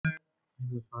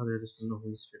name of the Father, the Son, and the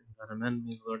Holy Spirit, and God, amen.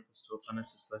 May the Lord bestow upon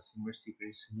us his blessing, mercy,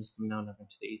 grace, and wisdom now and ever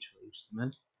to the age of ages,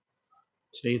 amen.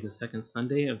 Today, the second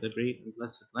Sunday of the great and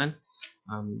blessed Lent,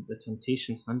 the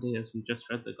Temptation Sunday, as we just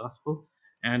read the Gospel.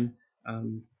 And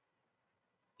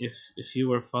if you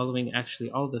were following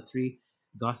actually all the three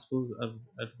Gospels of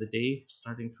the day,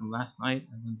 starting from last night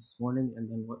and then this morning, and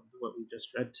then what we just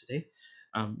read today,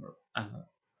 um, uh,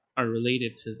 are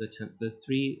related to the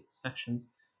three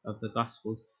sections of the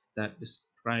Gospels that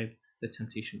describe the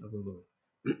temptation of the Lord.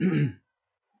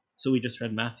 So we just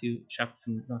read Matthew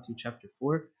chapter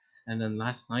 4, and then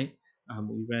last night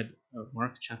we read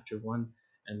Mark chapter 1,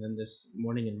 and then this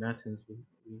morning in Matins we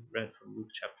read from Luke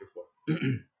chapter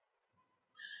 4.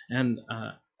 And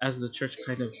as the church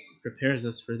kind of prepares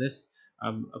us for this,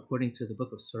 according to the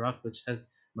book of Sirach, which says,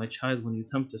 "My child, when you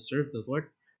come to serve the Lord,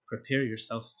 prepare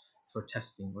yourself for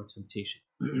testing or temptation."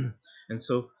 And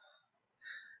so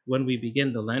when we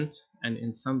begin the Lent, and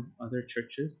in some other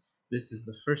churches, this is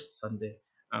the first Sunday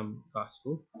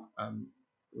gospel um,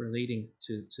 relating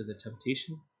to the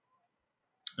temptation.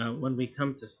 When we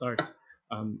come to start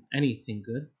anything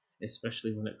good,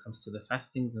 especially when it comes to the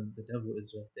fasting, then the devil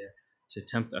is right there to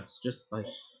tempt us, just like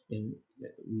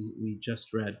we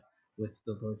just read with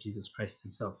the Lord Jesus Christ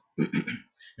himself.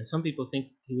 And some people think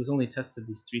he was only tested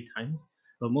these 3 times,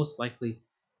 but most likely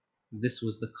this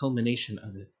was the culmination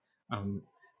of it. Um,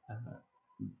 uh,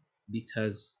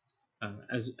 because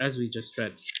as we just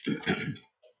read, it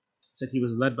said he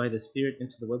was led by the Spirit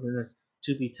into the wilderness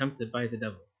to be tempted by the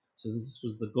devil. So this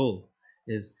was the goal,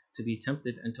 is to be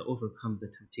tempted and to overcome the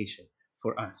temptation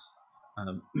for us.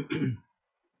 Um,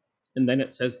 and then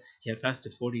it says he had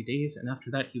fasted 40 days, and after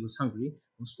that he was hungry.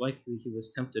 Most likely he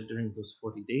was tempted during those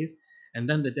 40 days. And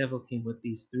then the devil came with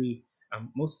these 3,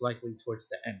 most likely towards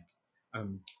the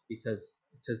end, because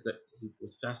it says that he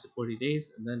was fasted 40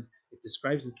 days, and then it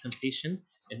describes this temptation,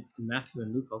 and Matthew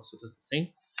and Luke also does the same.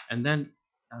 And then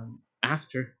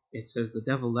after, it says the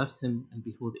devil left him, and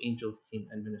behold, angels came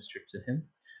and ministered to him.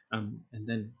 And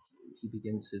then he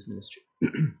begins his ministry.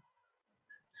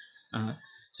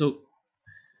 So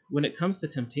when it comes to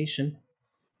temptation,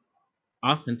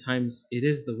 oftentimes it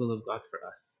is the will of God for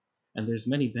us, and there's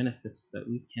many benefits that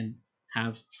we can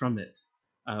have from it.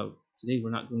 Today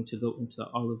we're not going to go into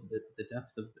all of the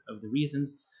depth of the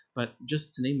reasons, but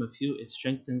just to name a few: it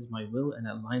strengthens my will and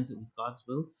aligns it with God's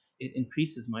will. It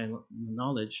increases my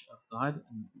knowledge of God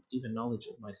and even knowledge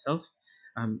of myself.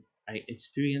 I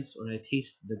experience or I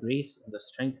taste the grace and the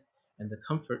strength and the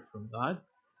comfort from God.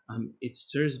 It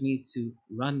stirs me to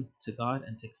run to God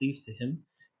and to cleave to Him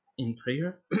in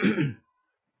prayer.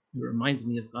 It reminds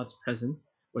me of God's presence,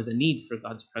 or the need for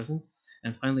God's presence.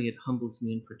 And finally, it humbles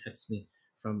me and protects me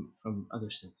from other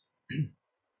sins.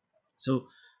 So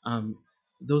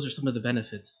those are some of the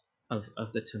benefits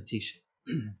of the temptation.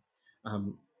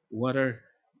 um, what are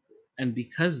And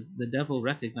because the devil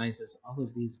recognizes all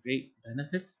of these great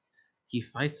benefits, he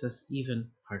fights us even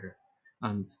harder.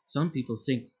 Some people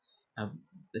think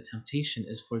the temptation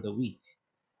is for the weak,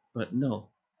 but no.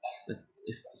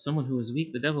 If someone who is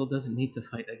weak, the devil doesn't need to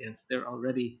fight against. They're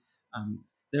already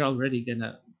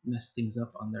gonna mess things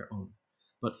up on their own.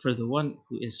 But for the one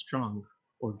who is strong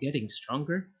or getting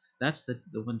stronger, that's the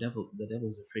one the devil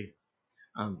is afraid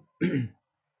of.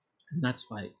 And that's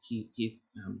why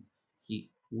he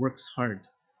works hard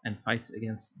and fights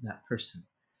against that person.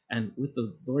 And with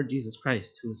the Lord Jesus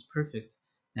Christ, who is perfect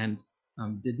and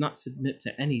did not submit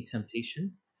to any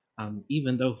temptation,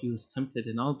 even though he was tempted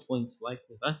in all points like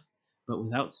with us, but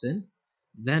without sin,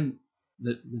 then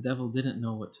the devil didn't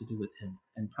know what to do with him,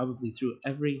 and probably threw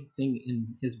everything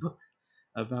in his book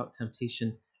about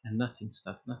temptation, and nothing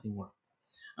stuck, nothing worked.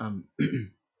 Um,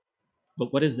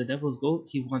 But what is the devil's goal?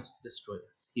 He wants to destroy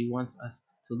us. He wants us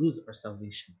to lose our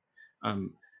salvation.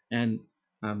 Um, and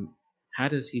how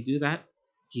does he do that?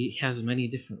 He has many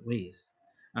different ways,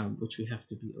 which we have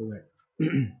to be aware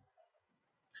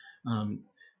of.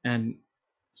 And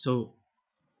so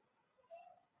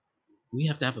we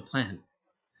have to have a plan.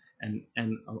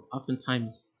 And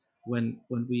oftentimes when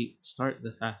we start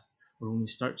the fast, or when we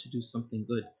start to do something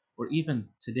good, or even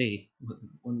today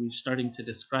when we're starting to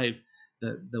describe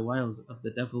the wiles of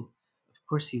the devil, of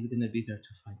course he's going to be there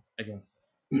to fight against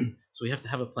us. So we have to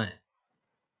have a plan.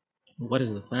 What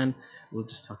is the plan? We'll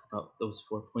just talk about those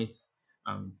 4 points.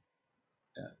 um,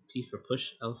 P for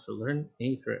push, L for learn,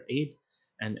 A for aid,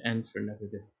 and N for never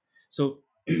give. So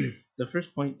the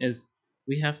first point is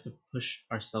we have to push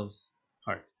ourselves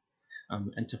hard.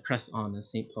 And to press on,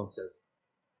 as St. Paul says.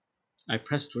 I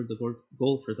press toward the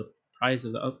goal for the prize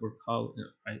of the upward call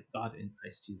of God in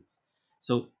Christ Jesus.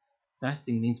 So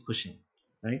fasting means pushing,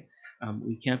 right?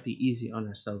 We can't be easy on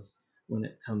ourselves. when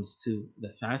it comes to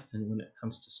the fast and when it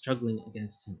comes to struggling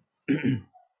against sin.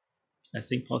 As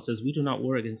St. Paul says, we do not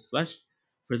war against flesh,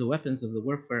 for the weapons of the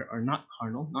warfare are not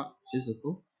carnal, not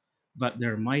physical, but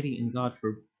they're mighty in God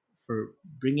for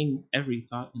bringing every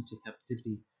thought into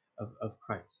captivity of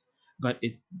Christ. But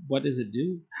what does it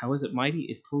do? How is it mighty?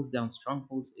 It pulls down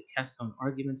strongholds, it casts down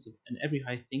arguments and every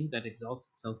high thing that exalts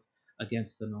itself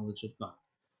against the knowledge of God.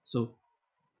 So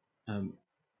um,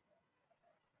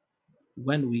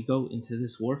 when we go into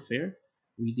this warfare,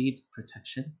 we need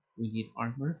protection, we need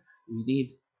armor, we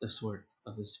need the sword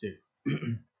of the Spirit.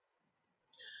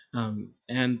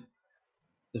 And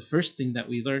the first thing that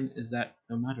we learn is that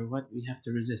no matter what, we have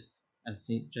to resist. As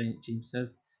St. James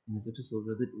says in his epistle,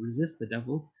 resist the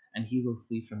devil and he will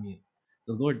flee from you.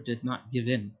 The Lord did not give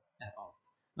in at all.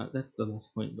 That's the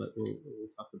last point, but we'll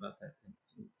talk about that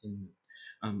in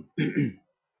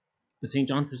but St.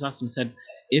 John Chrysostom said,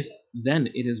 if then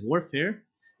it is warfare,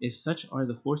 if such are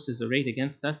the forces arrayed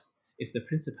against us, if the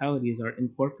principalities are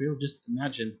incorporeal, just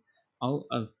imagine all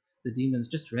of the demons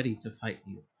just ready to fight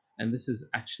you. And this is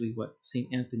actually what St.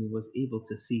 Anthony was able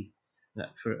to see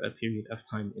that for a period of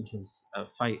time in his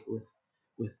fight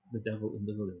with the devil in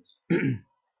the wilderness.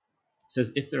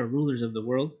 Says, if there are rulers of the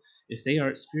world, if they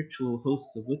are spiritual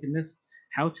hosts of wickedness,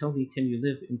 how, tell me, can you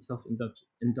live in self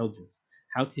indulgence?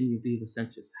 How can you be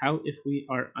licentious? How, if we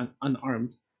are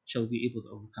unarmed, shall we be able to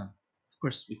overcome? Of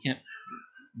course, we can't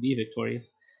be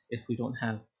victorious if we don't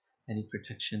have any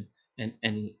protection and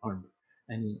any armor,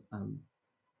 any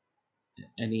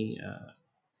any uh,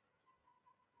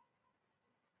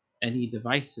 any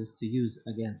devices to use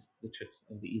against the tricks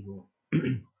of the evil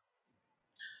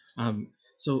one.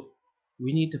 So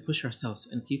we need to push ourselves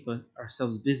and keep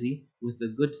ourselves busy with the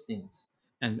good things,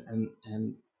 and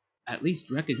at least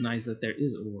recognize that there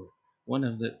is a war. One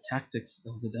of the tactics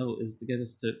of the devil is to get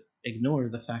us to ignore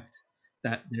the fact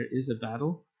that there is a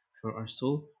battle for our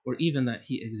soul, or even that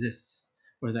he exists,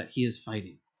 or that he is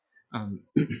fighting.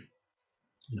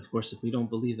 And of course, if we don't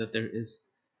believe that there is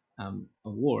a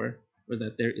war or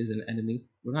that there is an enemy,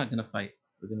 we're not going to fight.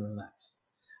 We're going to relax.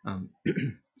 Um,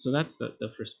 so that's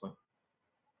the first point.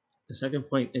 The second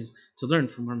point is to learn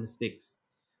from our mistakes,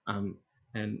 um,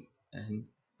 and and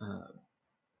uh,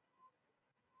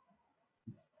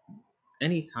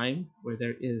 any time where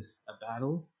there is a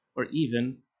battle or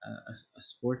even a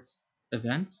sports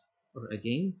event or a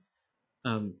game,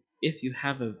 if you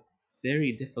have a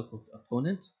very difficult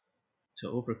opponent to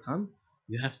overcome,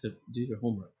 you have to do your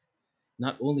homework.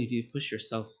 Not only do you push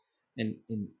yourself in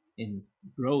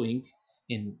growing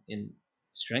in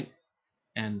strength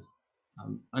and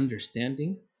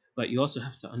understanding, but you also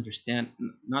have to understand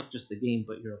not just the game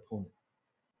but your opponent.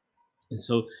 And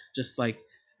so, just like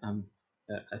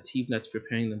a team that's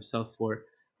preparing themselves for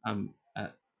um, uh,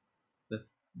 the,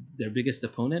 their biggest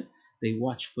opponent, they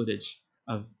watch footage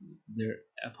of their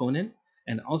opponent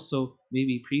and also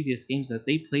maybe previous games that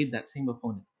they played that same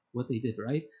opponent, what they did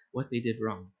right, what they did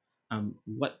wrong,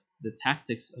 what the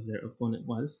tactics of their opponent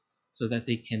was, so that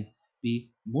they can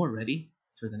be more ready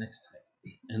for the next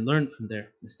time and learn from their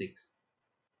mistakes.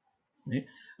 Right?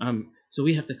 So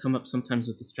we have to come up sometimes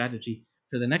with a strategy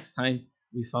for the next time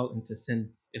we fall into sin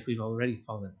if we've already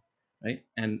fallen, right?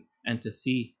 And to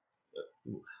see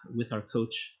with our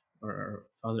coach or our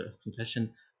father of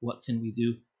confession, what can we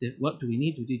do? What do we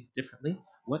need to do differently?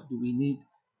 What do we need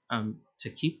to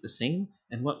keep the same?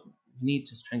 And what we need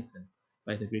to strengthen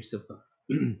by the grace of God?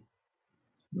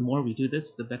 The more we do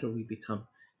this, the better we become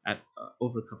at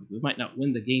overcoming. We might not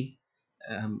win the game,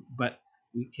 but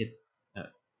we could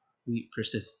we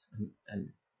persist and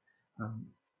um,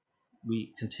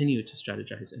 we continue to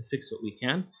strategize and fix what we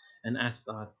can and ask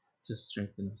God to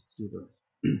strengthen us to do the rest.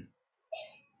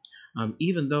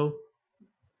 Even though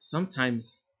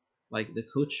sometimes, like, the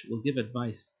coach will give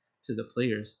advice to the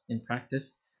players in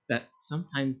practice that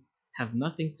sometimes have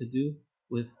nothing to do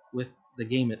with the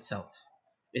game itself.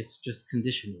 It's just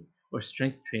conditioning or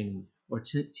strength training or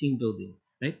team building,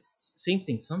 right? Same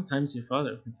thing. Sometimes your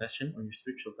father of confession or your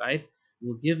spiritual guide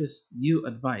will give us you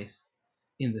advice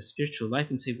in the spiritual life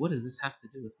and say, what does this have to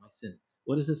do with my sin?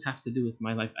 What does this have to do with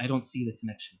my life? I don't see the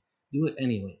connection. Do it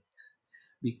anyway.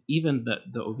 Even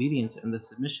the obedience and the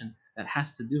submission that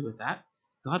has to do with that,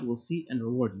 God will see and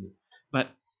reward you. But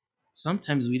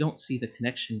sometimes we don't see the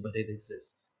connection, but it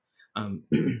exists.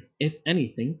 If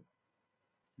anything,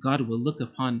 God will look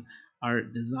upon our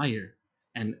desire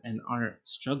and our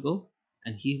struggle,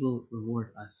 and He will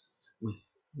reward us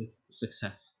with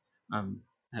success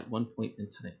at one point in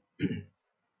time.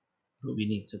 But we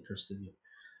need to persevere.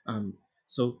 Um,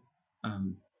 so,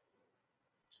 um,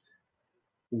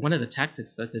 one of the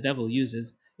tactics that the devil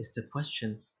uses is to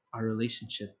question our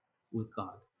relationship with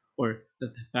God, or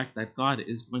that the fact that God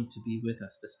is going to be with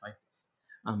us despite this.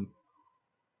 Um,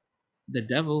 the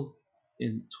devil,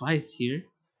 in twice here,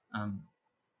 um,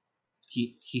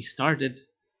 he started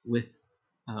with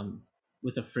um,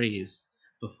 with a phrase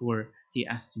before he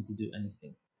asked him to do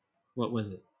anything. What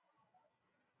was it?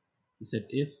 He said,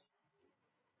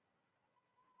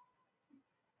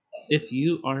 if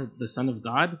you are the Son of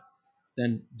God,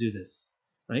 then do this,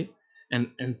 right?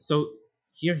 And so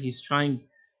here he's trying.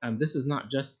 This is not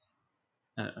just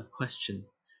a question,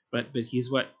 but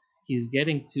he's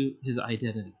getting to his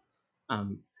identity,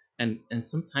 um, and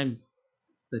sometimes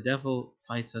the devil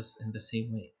fights us in the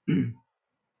same way.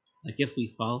 Like if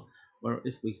we fall, or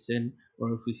if we sin,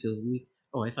 or if we feel weak.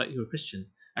 Oh, I thought you were Christian.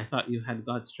 I thought you had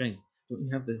God's strength. Don't you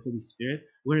have the Holy Spirit?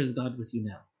 Where is God with you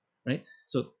now? Right?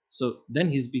 So then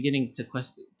he's beginning to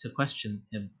question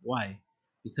him. Why?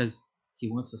 Because he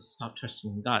wants us to stop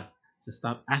trusting in God, to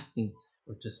stop asking,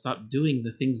 or to stop doing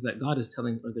the things that God is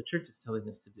telling, or the church is telling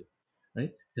us to do.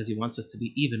 Right? Because he wants us to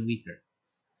be even weaker.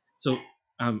 So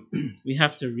we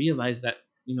have to realize that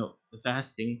the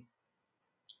fasting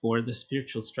or the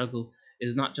spiritual struggle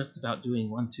is not just about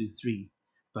doing one, two, three,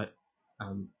 but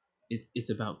um, it's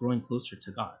about growing closer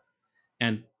to God.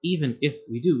 And even if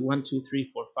we do one, two, three,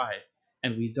 four, five,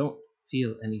 and we don't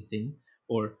feel anything,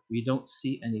 or we don't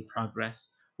see any progress,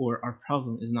 or our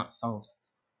problem is not solved,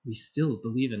 we still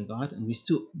believe in God, and we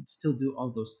still do all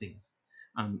those things.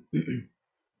 Um,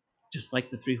 just like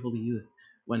the three holy youth,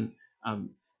 when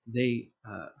they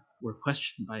were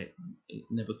questioned by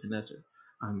Nebuchadnezzar,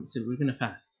 said, "We're going to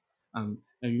fast. Are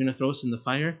you going to throw us in the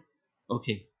fire?"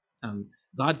 Okay,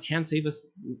 God can save us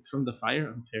from the fire.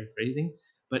 I'm paraphrasing,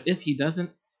 but if He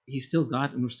doesn't, He's still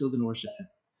God, and we're still going to worship Him.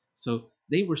 So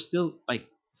they were still like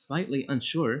slightly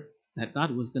unsure that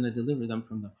God was going to deliver them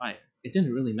from the fire. It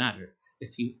didn't really matter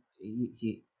if he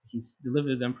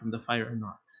delivered them from the fire or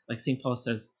not. Like St. Paul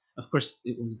says, of course,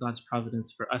 it was God's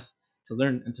providence for us to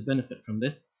learn and to benefit from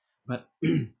this. But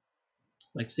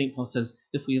like St. Paul says,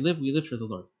 if we live for the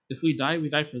Lord. If we die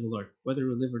for the Lord. Whether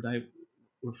we live or die,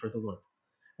 we're for the Lord.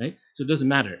 Right? So it doesn't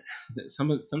matter.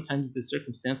 Sometimes the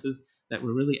circumstances that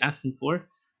we're really asking for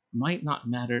might not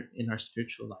matter in our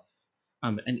spiritual life.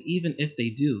 And even if they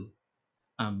do,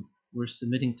 we're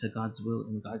submitting to God's will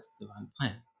and God's divine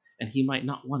plan. And He might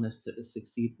not want us to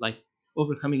succeed. Like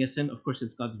overcoming a sin, of course,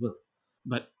 it's God's will.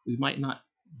 But we might not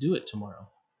do it tomorrow.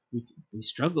 We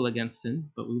struggle against sin,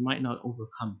 but we might not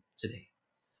overcome today.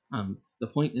 The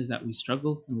point is that we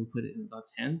struggle and we put it in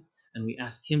God's hands and we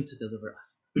ask Him to deliver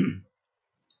us.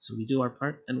 So we do our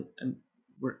part, and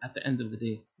we're at the end of the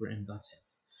day, we're in God's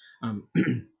hands.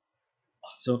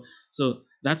 So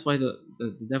that's why the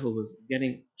devil was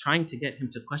trying to get him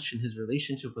to question his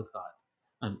relationship with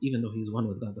God, even though he's one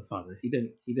with God the Father. He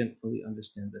didn't fully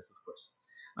understand this, of course.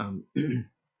 Um,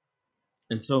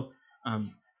 and so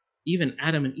even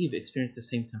Adam and Eve experienced the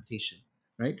same temptation,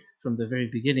 right? From the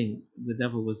very beginning, the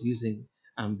devil was using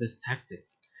this tactic.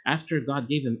 After God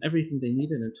gave them everything they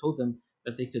needed and told them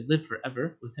that they could live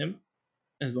forever with Him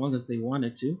as long as they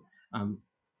wanted to,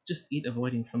 just eat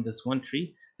avoiding from this one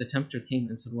tree, the tempter came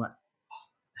and said, "What?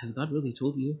 Has God really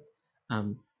told you,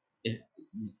 if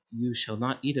you shall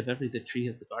not eat of every the tree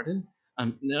of the garden?"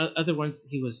 In other words,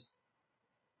 he was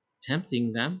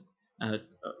tempting them, uh,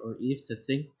 or Eve, to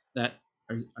think that,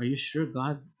 are you sure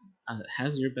God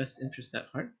has your best interest at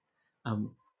heart?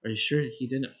 Are you sure He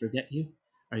didn't forget you?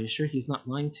 Are you sure He's not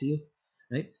lying to you?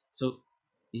 Right? So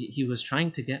he was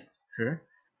trying to get her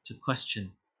to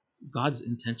question God's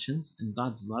intentions and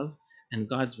God's love and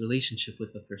God's relationship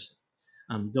with the person.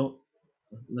 Don't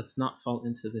Let's not fall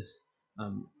into this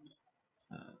um,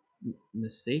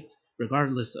 mistake,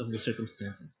 regardless of the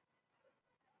circumstances.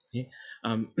 Okay,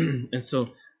 and so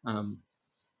um,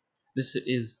 this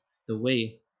is the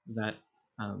way that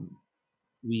um,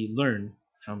 we learn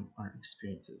from our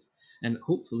experiences, and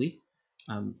hopefully,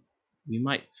 we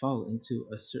might fall into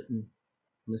a certain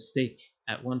mistake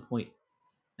at one point,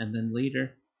 and then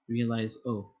later realize,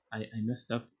 oh, I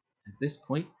messed up at this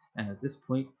point, and at this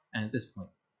point, and at this point.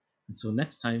 And so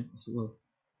next time, so, well,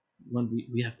 one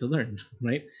we have to learn,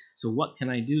 right? So what can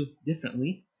I do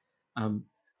differently, um,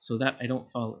 so that I don't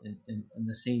fall in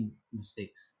the same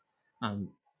mistakes? Um,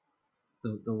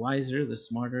 the wiser, the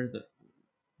smarter,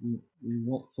 we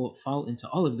won't fall into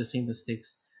all of the same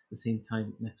mistakes the same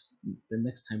time the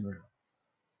next time around.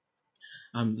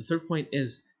 The third point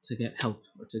is to get help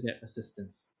or to get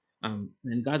assistance.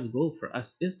 And God's goal for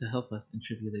us is to help us in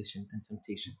tribulation and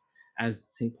temptation. As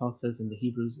St. Paul says in the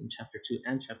Hebrews in chapter 2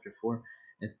 and chapter 4,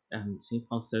 St.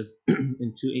 Paul says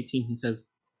in 2:18, he says,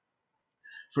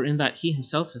 "For in that he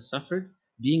himself has suffered,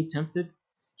 being tempted,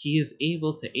 he is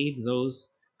able to aid those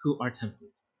who are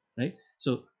tempted, right?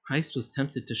 So Christ was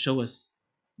tempted to show us,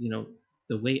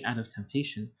 the way out of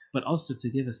temptation, but also to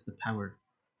give us the power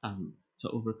to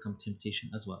overcome temptation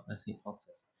as well, as St. Paul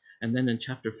says. And then in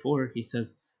chapter 4, he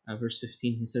says, verse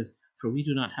 15, he says, "For we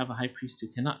do not have a high priest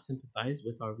who cannot sympathize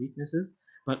with our weaknesses,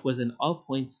 but was in all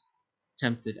points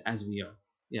tempted as we are,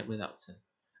 yet without sin."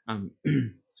 Um,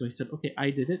 so he said, "Okay, I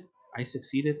did it. I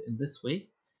succeeded in this way.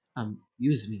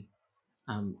 Use me."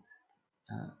 Um,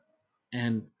 uh,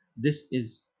 and this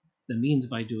is the means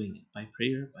by doing it, by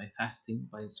prayer, by fasting,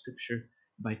 by scripture,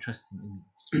 by trusting in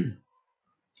me.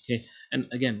 Okay, and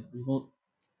again,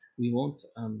 we won't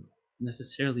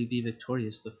necessarily be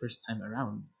victorious the first time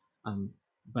around,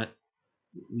 but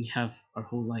we have our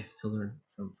whole life to learn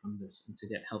from this and to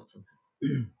get help from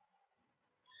him.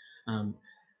 um,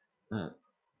 uh,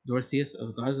 Dorotheus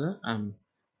of Gaza,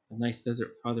 a nice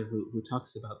desert father who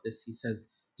talks about this, he says,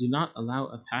 "Do not allow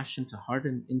a passion to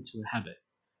harden into a habit."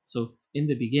 So in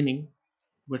the beginning,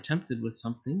 we're tempted with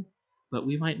something, but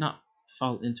we might not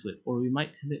fall into it, or we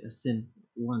might commit a sin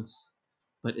once,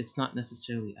 but it's not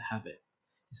necessarily a habit.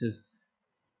 He says,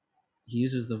 he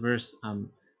uses the verse uh,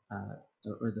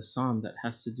 or the psalm that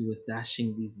has to do with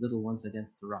dashing these little ones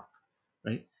against the rock,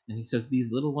 right? And he says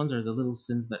these little ones are the little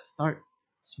sins that start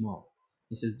small.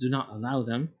 He says, do not allow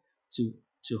them to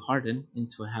harden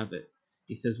into a habit.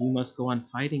 He says we must go on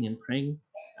fighting and praying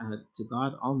to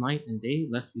God all night and day,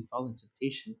 lest we fall into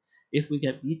temptation. If we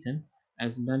get beaten,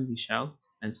 as men we shall,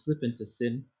 and slip into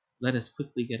sin, let us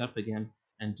quickly get up again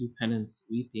and do penance,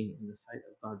 weeping in the sight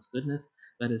of God's goodness.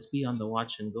 Let us be on the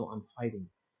watch and go on fighting.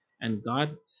 And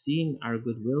God, seeing our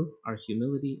goodwill, our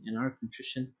humility, and our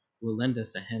contrition, will lend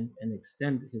us a hand and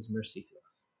extend his mercy to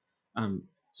us.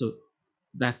 So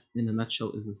that's, in a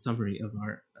nutshell, is the summary of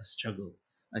our struggle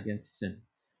against sin,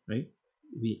 right?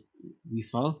 We, we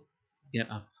fall, get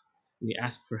up. We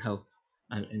ask for help.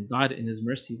 And God, in his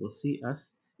mercy, will see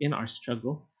us in our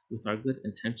struggle with our good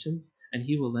intentions, and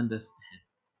he will lend us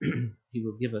a hand. He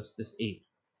will give us this aid.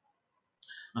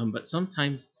 But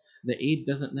sometimes the aid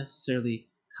doesn't necessarily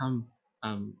come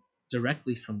um,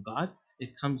 directly from God.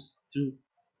 It comes through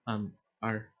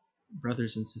our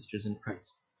brothers and sisters in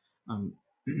Christ. Um,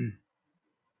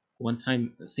 One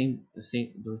time, Saint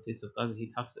Dorotheus of Gaza,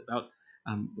 he talks about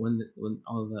when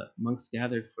all the monks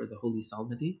gathered for the Holy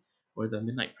Psalmody or the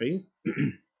midnight praise.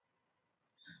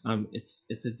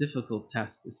 It's a difficult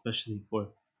task, especially for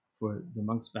the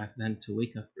monks back then, to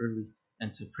wake up early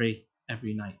and to pray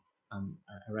every night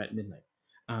at midnight.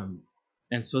 Um,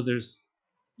 and so there's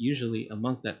usually a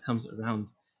monk that comes around.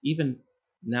 Even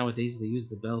nowadays, they use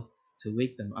the bell to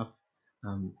wake them up.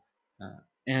 Um, uh,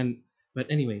 and but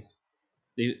anyways,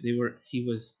 they were he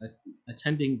was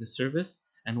attending the service,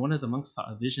 and one of the monks saw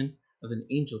a vision of an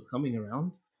angel coming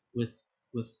around with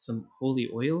some holy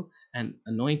oil and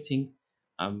anointing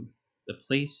the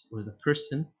place or the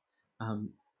person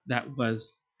um, that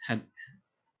was had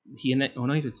he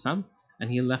anointed some and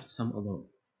he left some alone,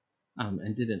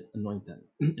 and didn't anoint them.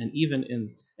 And even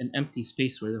in an empty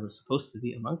space where there was supposed to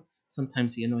be a monk,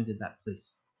 sometimes he anointed that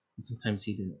place and sometimes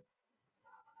he didn't.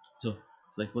 So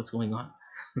it's like, what's going on?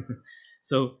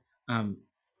 So um,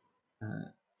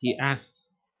 he asked,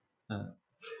 uh,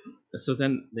 so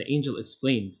then the angel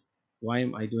explained, "Why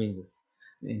am I doing this?"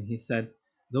 And he said,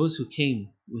 "Those who came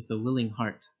with a willing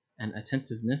heart and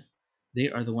attentiveness, they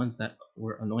are the ones that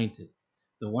were anointed.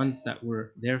 The ones that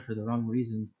were there for the wrong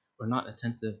reasons, were not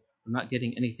attentive, were not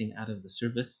getting anything out of the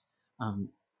service, um,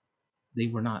 they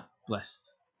were not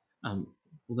blessed." Um,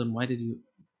 well, then why did you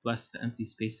bless the empty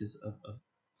spaces of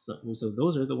so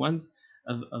those are the ones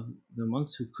of the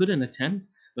monks who couldn't attend,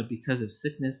 but because of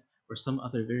sickness or some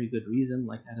other very good reason,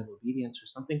 like out of obedience or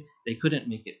something, they couldn't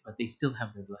make it, but they still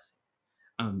have their blessing.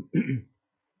 Um,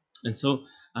 and so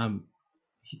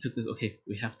he took this. Okay,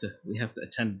 we have to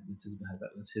attend mitzvah.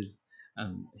 That was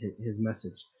his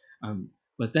message.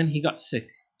 But then he got sick,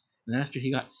 and after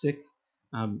he got sick,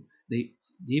 they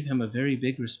gave him a very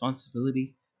big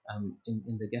responsibility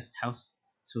in the guest house.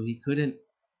 So he couldn't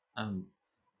um,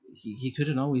 he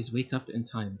couldn't always wake up in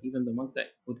time. Even the monk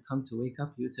that would come to wake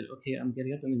up, he would say, "Okay, I'm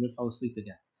getting up," and then he would fall asleep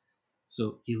again.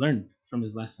 So he learned from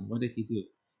his lesson. What did he do?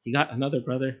 He got another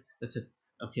brother that said,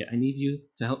 "Okay, I need you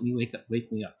to help me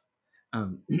wake me up."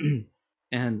 Um,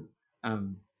 and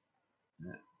um,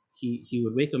 he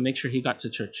would wake him, make sure he got to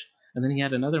church. And then he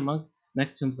had another monk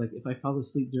next to him, like, "If I fall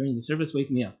asleep during the service,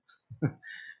 wake me up."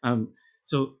 um,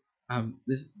 so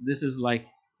this is like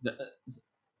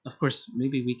of course,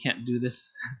 maybe we can't do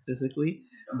this physically,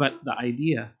 but the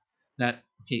idea that,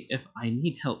 okay, if I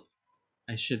need help,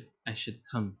 I should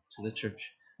come to the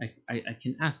church. I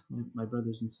can ask my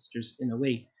brothers and sisters in a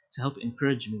way to help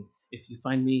encourage me. If you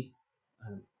find me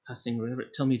cussing or whatever,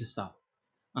 tell me to stop,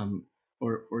 um,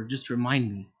 or just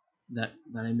remind me that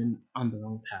I'm on the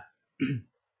wrong path.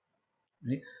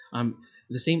 Right?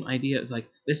 The same idea is like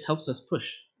this helps us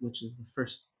push, which is the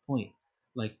first point.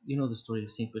 Like the story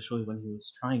of Saint Bishoy when he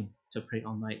was trying to pray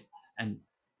all night, and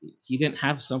he didn't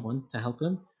have someone to help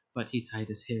him, but he tied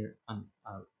his hair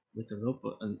with a rope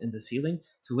in the ceiling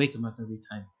to wake him up every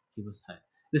time he was tired.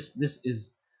 This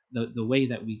is the way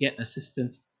that we get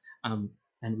assistance, um,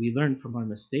 and we learn from our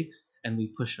mistakes and we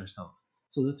push ourselves.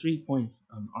 So the 3 points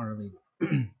are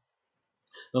related.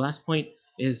 The last point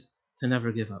is to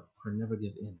never give up or never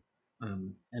give in.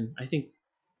 And I think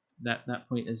that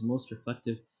point is most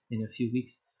reflective in a few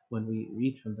weeks when we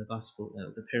read from the gospel,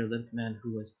 the paralytic man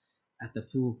who was at the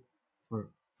pool for,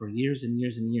 for years and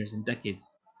years and years and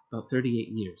decades, about 38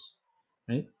 years,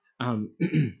 right? Um,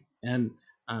 and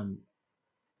um,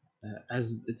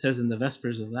 as it says in the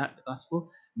Vespers of that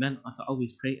gospel, men ought to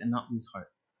always pray and not lose heart.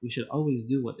 We should always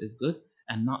do what is good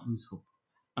and not lose hope.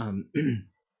 Um,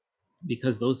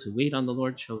 because those who wait on the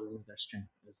Lord shall renew their strength,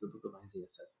 as the book of Isaiah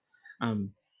says.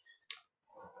 Um,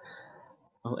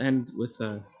 I'll end with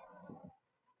a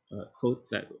quote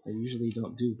that I usually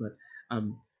don't do, but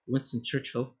Winston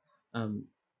Churchill, um,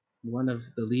 one of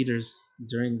the leaders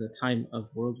during the time of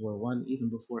World War One, even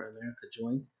before America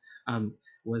joined,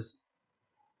 was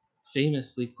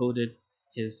famously quoted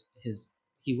his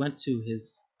he went to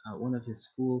his one of his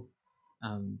school,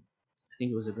 I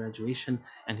think it was a graduation,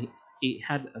 and he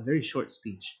had a very short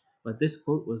speech, but this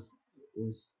quote was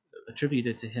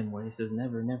attributed to him where he says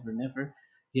never never never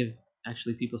give,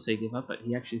 actually people say give up, but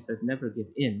he actually said never give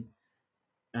in,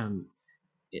 um,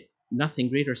 nothing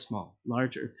great or small,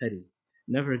 large or petty.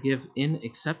 Never give in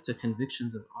except to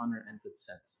convictions of honor and good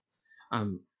sense.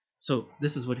 Um, so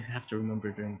this is what you have to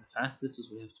remember during the fast. This is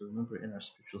what we have to remember in our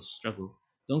spiritual struggle.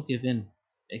 Don't give in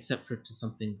except for to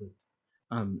something good,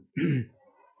 um,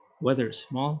 whether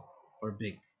small or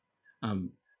big.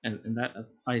 Um, and that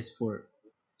applies for.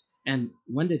 And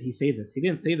when did he say this? He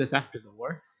didn't say this after the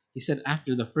war. He said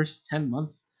after the first 10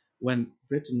 months when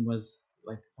Britain was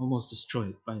like almost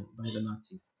destroyed by the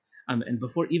Nazis. And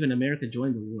before even America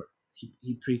joined the war,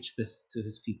 he preached this to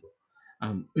his people.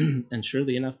 And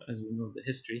surely enough, as we know the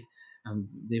history,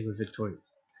 they were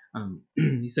victorious.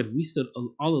 He said, we stood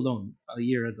all alone a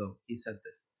year ago. He said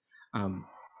this. Um,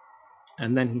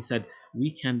 and then he said,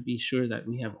 we can be sure that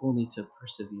we have only to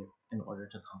persevere in order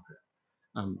to conquer.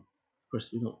 Of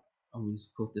course, we don't always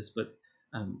quote this, but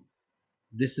um,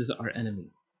 this is our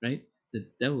enemy, right? The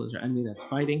devil is our enemy that's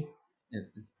fighting, and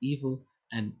it's evil,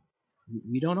 and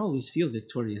we don't always feel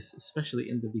victorious, especially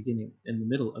in the beginning, in the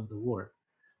middle of the war.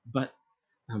 But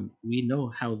we know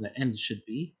how the end should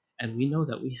be, and we know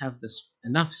that we have this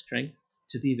enough strength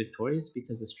to be victorious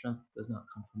because the strength does not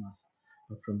come from us,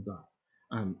 but from God.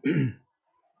 Um,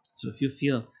 so if you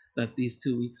feel that these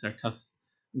 2 weeks are tough,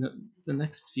 the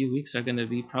next few weeks are going to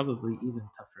be probably even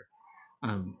tougher.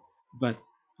 Um, but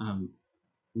um,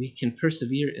 we can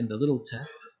persevere in the little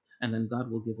tests, and then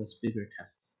God will give us bigger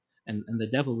tests. And the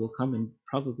devil will come and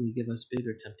probably give us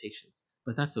bigger temptations.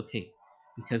 But that's okay,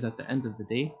 because at the end of the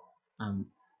day, um,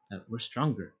 we're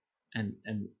stronger and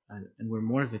we're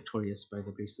more victorious by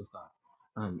the grace of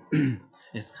God.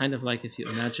 It's kind of like if you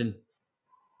imagine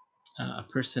a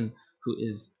person who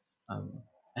is um,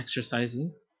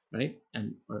 exercising, right?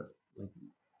 And or like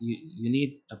you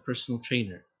need a personal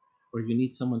trainer, or you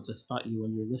need someone to spot you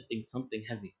when you're lifting something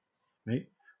heavy, right?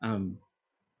 Um,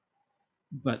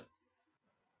 but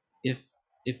if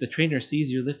if the trainer sees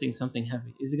you lifting something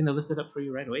heavy, is he going to lift it up for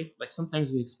you right away? Like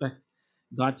sometimes we expect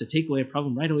God to take away a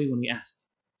problem right away when we ask.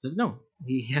 So no,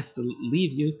 he has to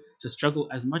leave you to struggle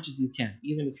as much as you can.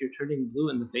 Even if you're turning blue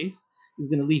in the face, he's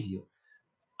going to leave you,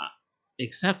 uh,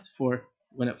 except for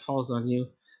when it falls on you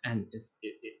and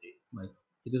like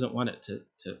he doesn't want it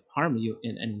to harm you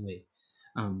in any way,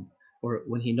 um, or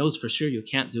when he knows for sure you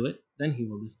can't do it, then he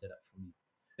will lift it up from you.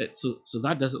 So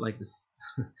God does it like this.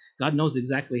 God knows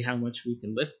exactly how much we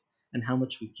can lift and how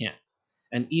much we can't,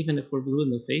 and even if we're blue in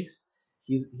the face,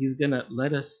 he's gonna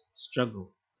let us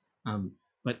struggle,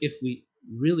 but if we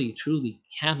really truly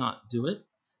cannot do it,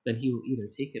 then he will either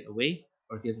take it away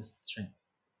or give us the strength.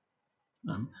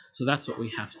 So that's what we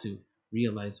have to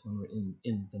realize when we're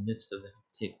in the midst of the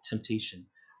temptation.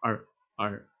 Our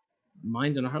our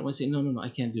mind and our heart will say, no, no, no, I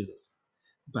can't do this.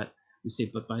 But we say,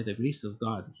 but by the grace of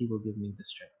God, He will give me the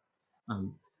strength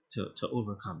to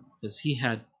overcome, because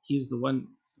He's the one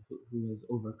who has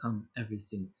overcome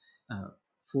everything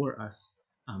for us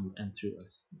and through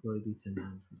us. Glory be to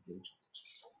God from the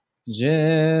ages.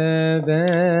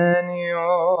 جبن